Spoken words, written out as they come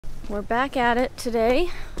We're back at it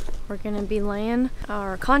today. We're gonna be laying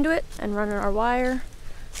our conduit and running our wire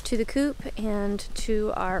to the coop and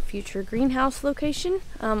to our future greenhouse location.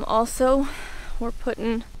 Also, we're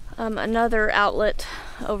putting another outlet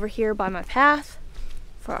over here by my path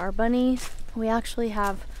for our bunnies. We actually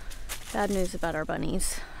have bad news about our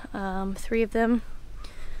bunnies. 3 of them,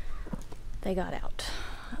 they got out.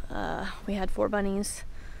 We had 4 bunnies.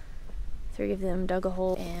 3 of them dug a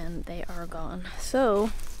hole and they are gone.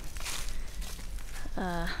 So,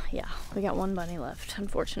 yeah, we got 1 bunny left,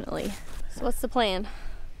 unfortunately. So what's the plan?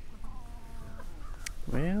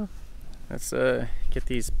 Well, let's get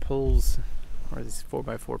these poles or these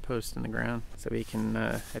 4x4 posts in the ground so we can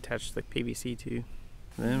attach the PVC to.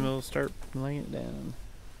 Then we'll start laying it down.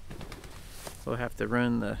 We'll have to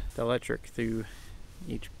run the electric through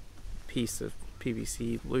each piece of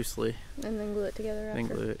PVC loosely. And then glue it together after? Then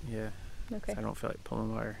glue it, yeah. Okay. So I don't feel like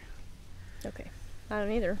pulling wire. Okay. I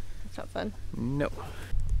don't either. It's not fun. No.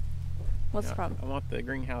 What's the problem? I want the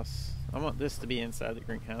greenhouse, I want this to be inside the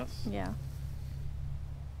greenhouse. Yeah.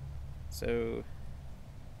 So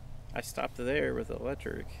I stopped there with the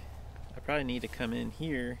electric. I probably need to come in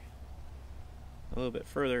here a little bit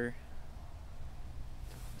further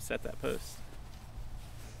to set that post.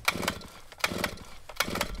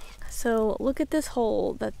 So look at this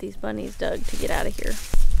hole that these bunnies dug to get out of here.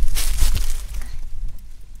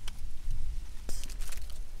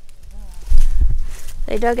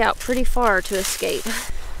 They dug out pretty far to escape.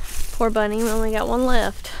 Poor bunny, we only got 1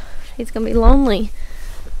 left. He's gonna be lonely.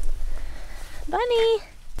 Bunny!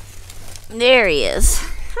 There he is.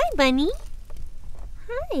 Hi, bunny.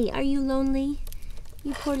 Hi, are you lonely?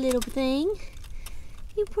 You poor little thing.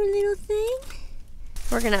 You poor little thing.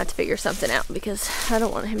 We're gonna have to figure something out because I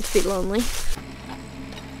don't want him to be lonely.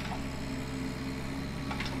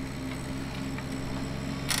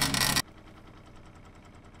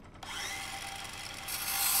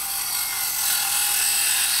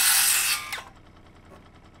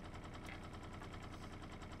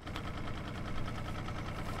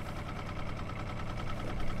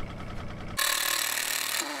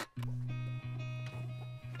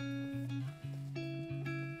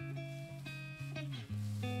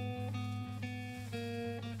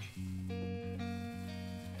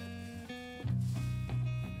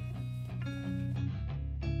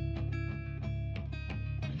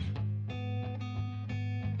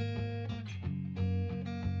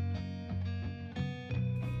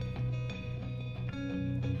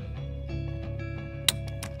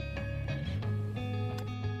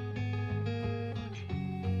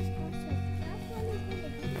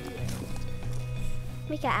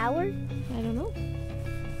 Like an hour? I don't know.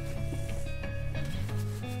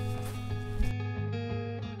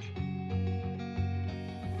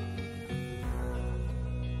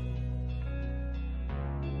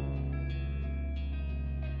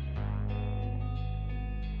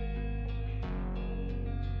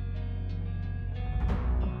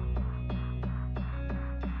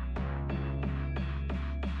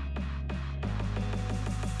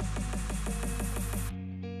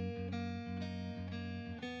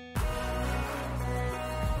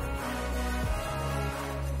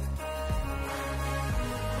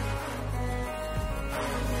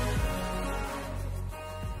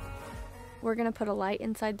 We're gonna put a light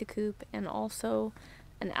inside the coop and also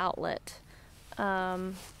an outlet.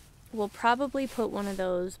 We'll probably put one of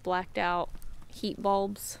those blacked out heat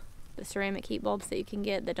bulbs, the ceramic heat bulbs that you can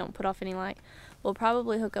get that don't put off any light. We'll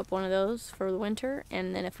probably hook up one of those for the winter,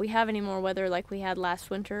 and then if we have any more weather like we had last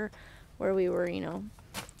winter where we were,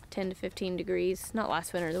 10 to 15 degrees, not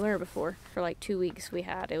last winter, the winter before, for like 2 weeks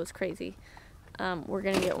it was crazy. We're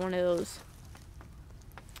gonna get one of those.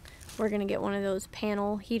 We're gonna get one of those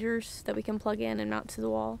panel heaters that we can plug in and mount to the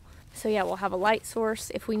wall. So yeah, we'll have a light source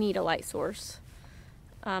if we need a light source.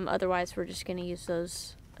 Otherwise, we're just gonna use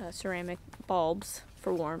those ceramic bulbs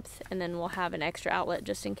for warmth, and then we'll have an extra outlet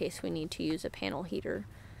just in case we need to use a panel heater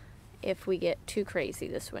if we get too crazy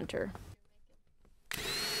this winter.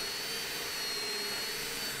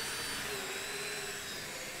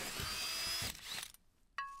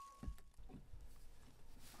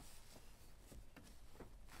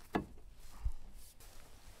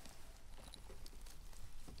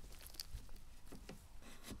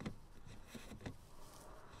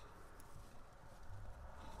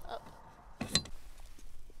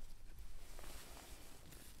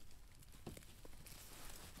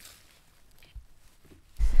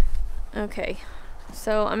 Okay,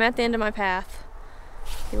 so I'm at the end of my path.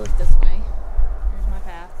 If you look this way, there's my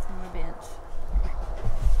path and my bench.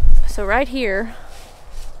 So right here,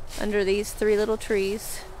 under these 3 little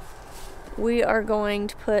trees, we are going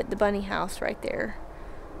to put the bunny house right there.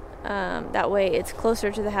 That way it's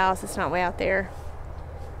closer to the house, it's not way out there.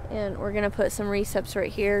 And we're gonna put some receps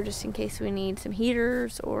right here just in case we need some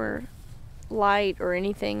heaters or light or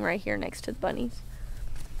anything right here next to the bunnies.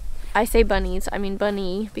 I say bunnies, I mean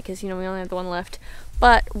bunny, because you know we only have the one left.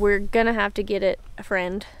 But we're gonna have to get it a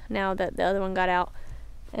friend now that the other one got out.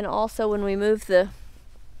 And also when we move the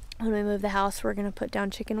house, we're gonna put down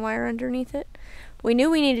chicken wire underneath it. We knew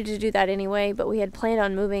we needed to do that anyway, but we had planned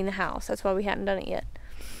on moving the house. That's why we hadn't done it yet.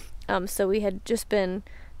 So we had just been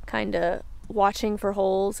kind of watching for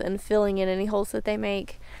holes and filling in any holes that they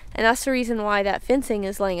make. And that's the reason why that fencing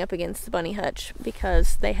is laying up against the bunny hutch,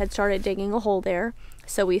 because they had started digging a hole there.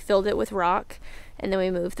 So we filled it with rock, and then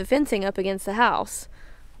we moved the fencing up against the house.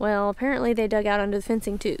 Well, apparently they dug out under the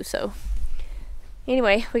fencing too, so.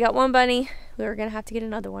 Anyway, we got one bunny. We were gonna have to get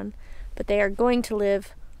another one, but they are going to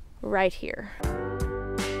live right here.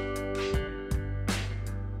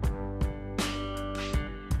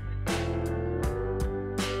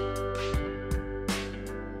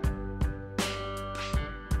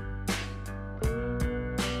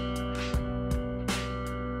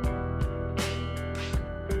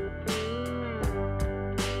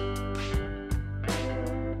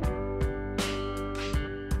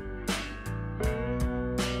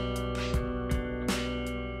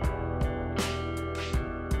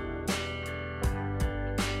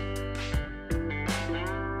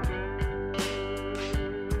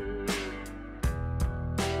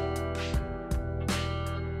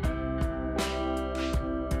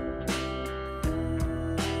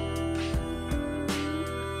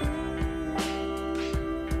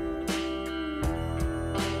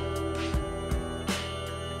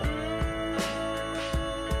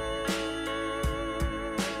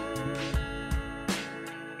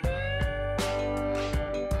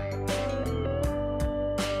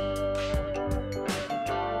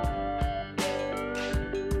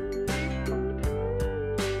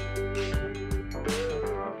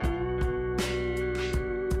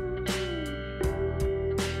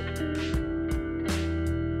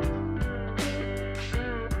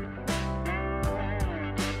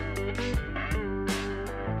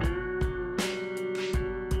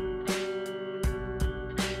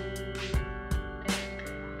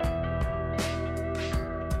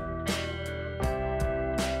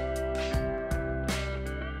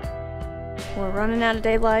 We're running out of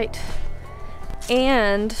daylight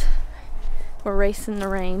and we're racing the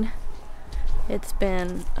rain. It's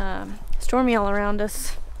been stormy all around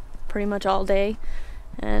us pretty much all day,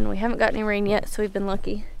 and we haven't got any rain yet, so we've been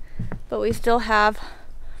lucky. But we still have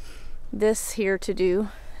this here to do,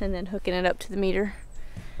 and then hooking it up to the meter,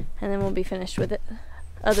 and then we'll be finished with it,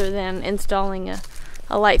 other than installing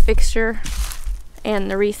a light fixture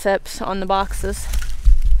and the receps on the boxes.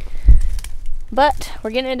 But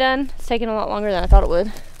we're getting it done. It's taking a lot longer than I thought it would,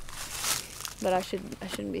 but I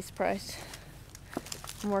shouldn't be surprised.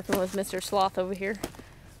 I'm working with Mr. Sloth over here,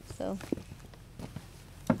 so.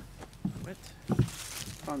 What?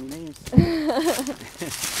 Call me names. Put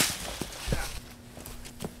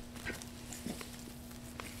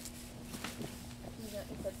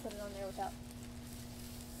it on there without.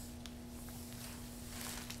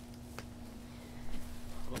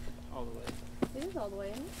 All the way. It is all the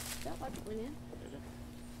way in. That like it went in.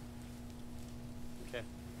 Okay.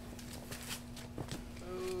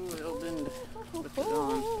 Oh, it'll bend with the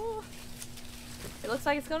dawn. It looks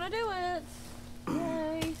like it's gonna do it.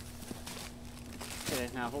 Yay. Okay,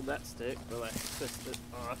 now hold that stick while I twist it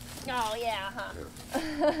off. Oh yeah, huh?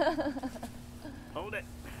 Hold it.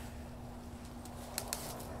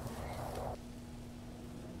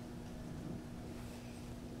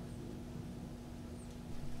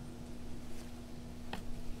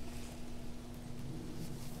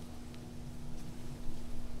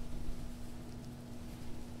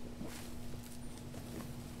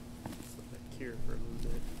 For a little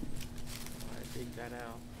bit. I dig that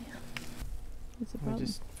out. Yeah. It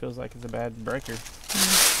just feels like it's a bad breaker.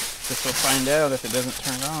 Guess we'll find out if it doesn't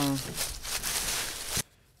turn on.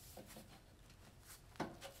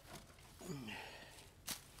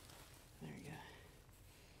 There we go.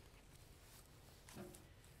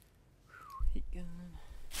 Heat gun.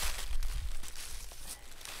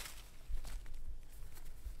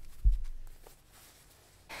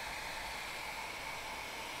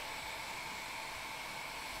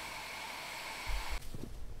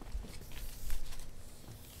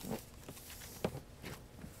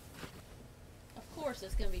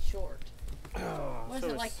 It's gonna be short. Oh, What is so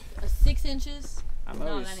it, like 6 inches?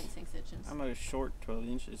 No, that ain't 6 inches. I'm always short 12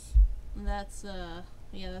 inches. That's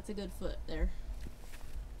yeah, that's a good foot there.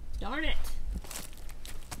 Darn it!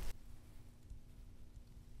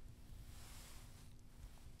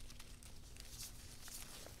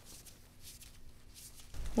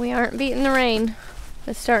 We aren't beating the rain.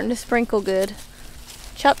 It's starting to sprinkle good.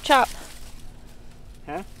 Chop chop.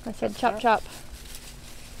 Huh? I said chop chop.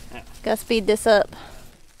 Yeah. Gotta speed this up.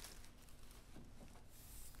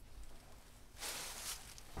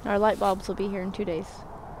 Our light bulbs will be here in 2 days.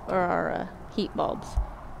 Or our heat bulbs.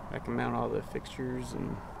 I can mount all the fixtures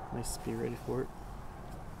and at least be ready for it.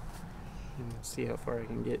 And see how far I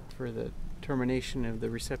can get for the termination of the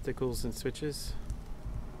receptacles and switches.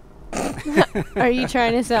 Are you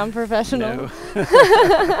trying to sound professional?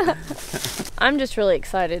 No. I'm just really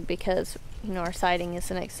excited because, you know, our siding is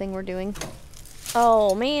the next thing we're doing.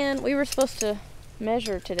 Oh man, we were supposed to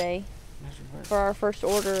measure today for our first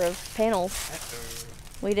order of panels.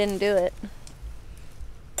 We didn't do it.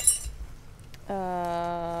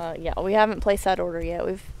 Yeah, we haven't placed that order yet.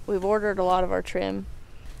 We've ordered a lot of our trim,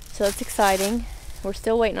 so that's exciting. We're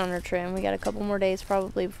still waiting on our trim. We got a couple more days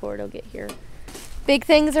probably before it'll get here. Big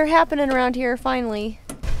things are happening around here finally.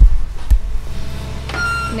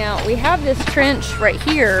 Now we have this trench right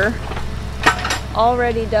here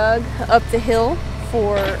already dug up the hill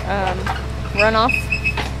for runoff.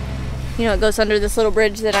 You know, it goes under this little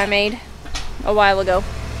bridge that I made a while ago.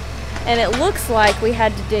 And it looks like we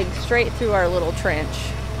had to dig straight through our little trench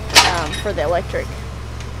for the electric.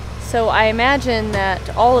 So I imagine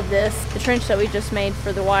that all of this, the trench that we just made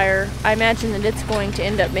for the wire, I imagine that it's going to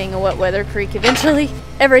end up being a wet weather creek eventually.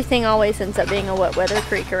 Everything always ends up being a wet weather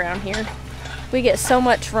creek around here. We get so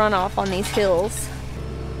much runoff on these hills.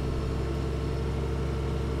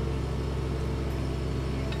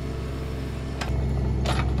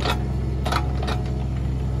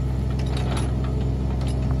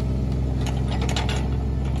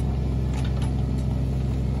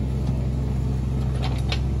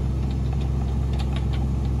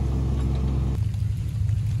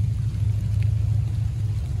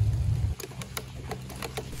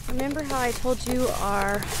 Remember how I told you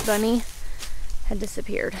our bunny had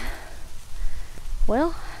disappeared?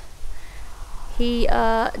 Well, he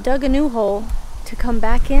dug a new hole to come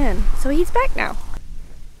back in, so he's back now.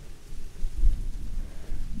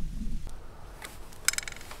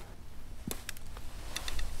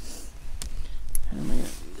 How am I gonna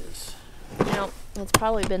do this? You know, it's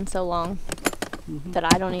probably been so long that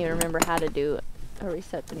I don't even remember how to do a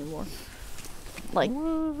reset anymore. Like,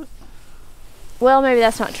 What? well, maybe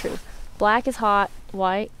that's not true. Black is hot,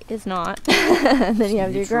 white is not. And then you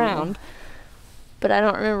have your Neutral. ground. But I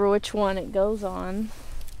don't remember which one it goes on.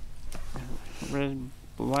 Red,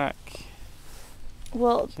 black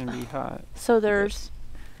Well, can be hot. so there's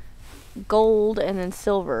gold and then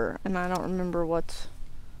silver, and I don't remember what's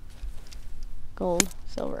gold,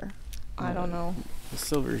 silver. I don't know. The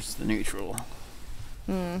silver's the neutral,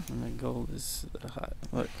 Mm. and the gold is the hot.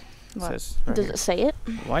 Look, it What? says right Does here, it say it?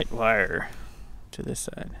 white wire to this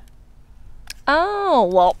side, Oh,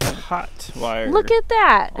 well, hot wire look at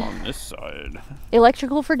that. on this side.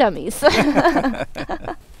 Electrical for dummies. So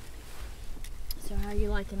how are you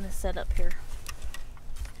liking this setup here?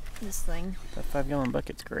 This thing. That 5-gallon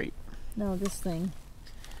bucket's great. No, this thing.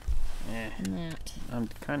 Eh, And that. I'm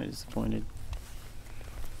kind of disappointed.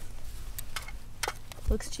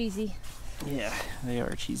 Looks cheesy. Yeah, they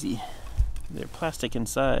are cheesy. They're plastic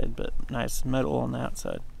inside, but nice metal on the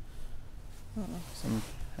outside.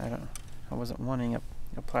 I wasn't wanting a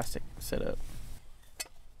plastic setup.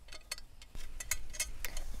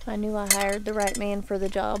 I knew I hired the right man for the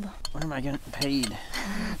job. When am I getting paid?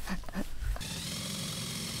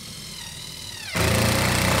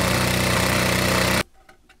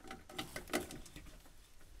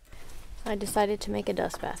 I decided to make a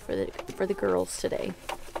dust bath for the girls today.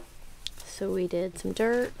 So we did some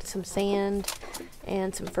dirt, some sand,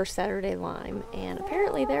 and some First Saturday lime, and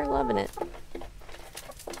apparently they're loving it.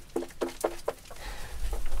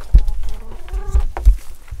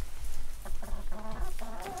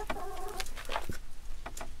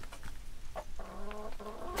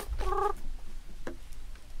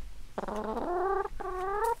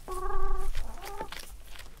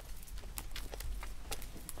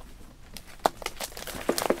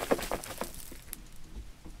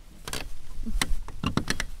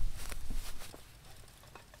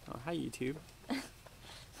 Hi, YouTube.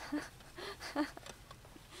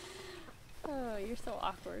 Oh, you're so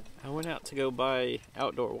awkward. I went out to go buy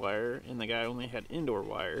outdoor wire, and the guy only had indoor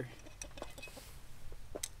wire.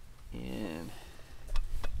 And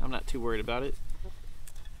I'm not too worried about it.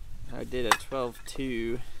 I did a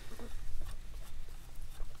 12-2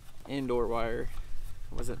 indoor wire.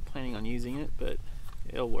 I wasn't planning on using it, but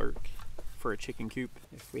it'll work for a chicken coop.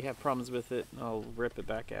 If we have problems with it, I'll rip it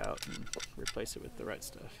back out and replace it with the right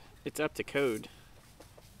stuff. It's up to code,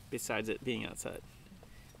 besides it being outside.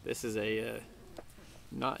 This is a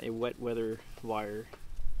not a wet weather wire,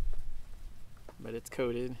 but it's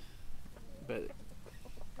coated. But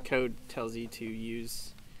code tells you to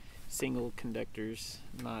use single conductors,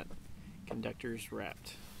 not conductors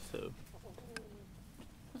wrapped. So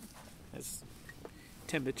that's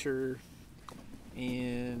temperature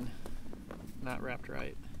and not wrapped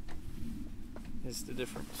right is the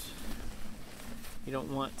difference. You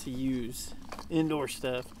don't want to use indoor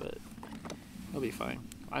stuff, but it'll be fine.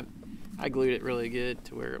 I glued it really good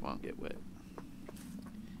to where it won't get wet,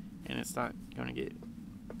 and it's not going to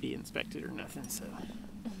be inspected or nothing, so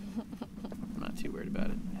I'm not too worried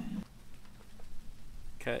about it.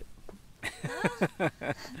 Cut.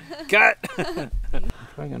 Cut. I'm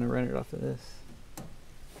probably going to run it off of this.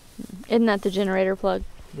 Isn't that the generator plug?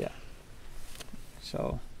 Yeah.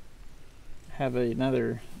 So have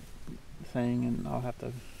another thing, and I'll have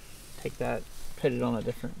to take that, put it on a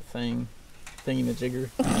different thingy-majigger.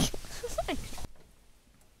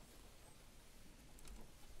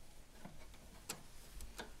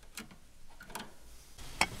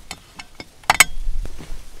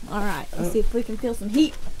 Alright, let's see if we can feel some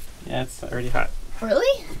heat. Yeah, it's already hot.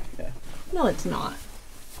 Really? Yeah. No, it's not.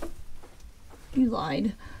 You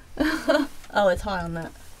lied. Oh, it's hot on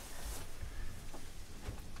that.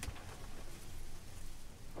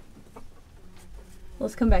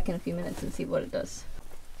 Let's come back in a few minutes and see what it does.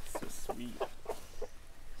 So sweet.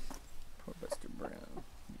 Poor Buster Brown.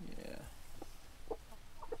 Yeah.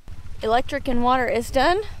 Electric and water is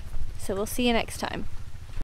done, so we'll see you next time.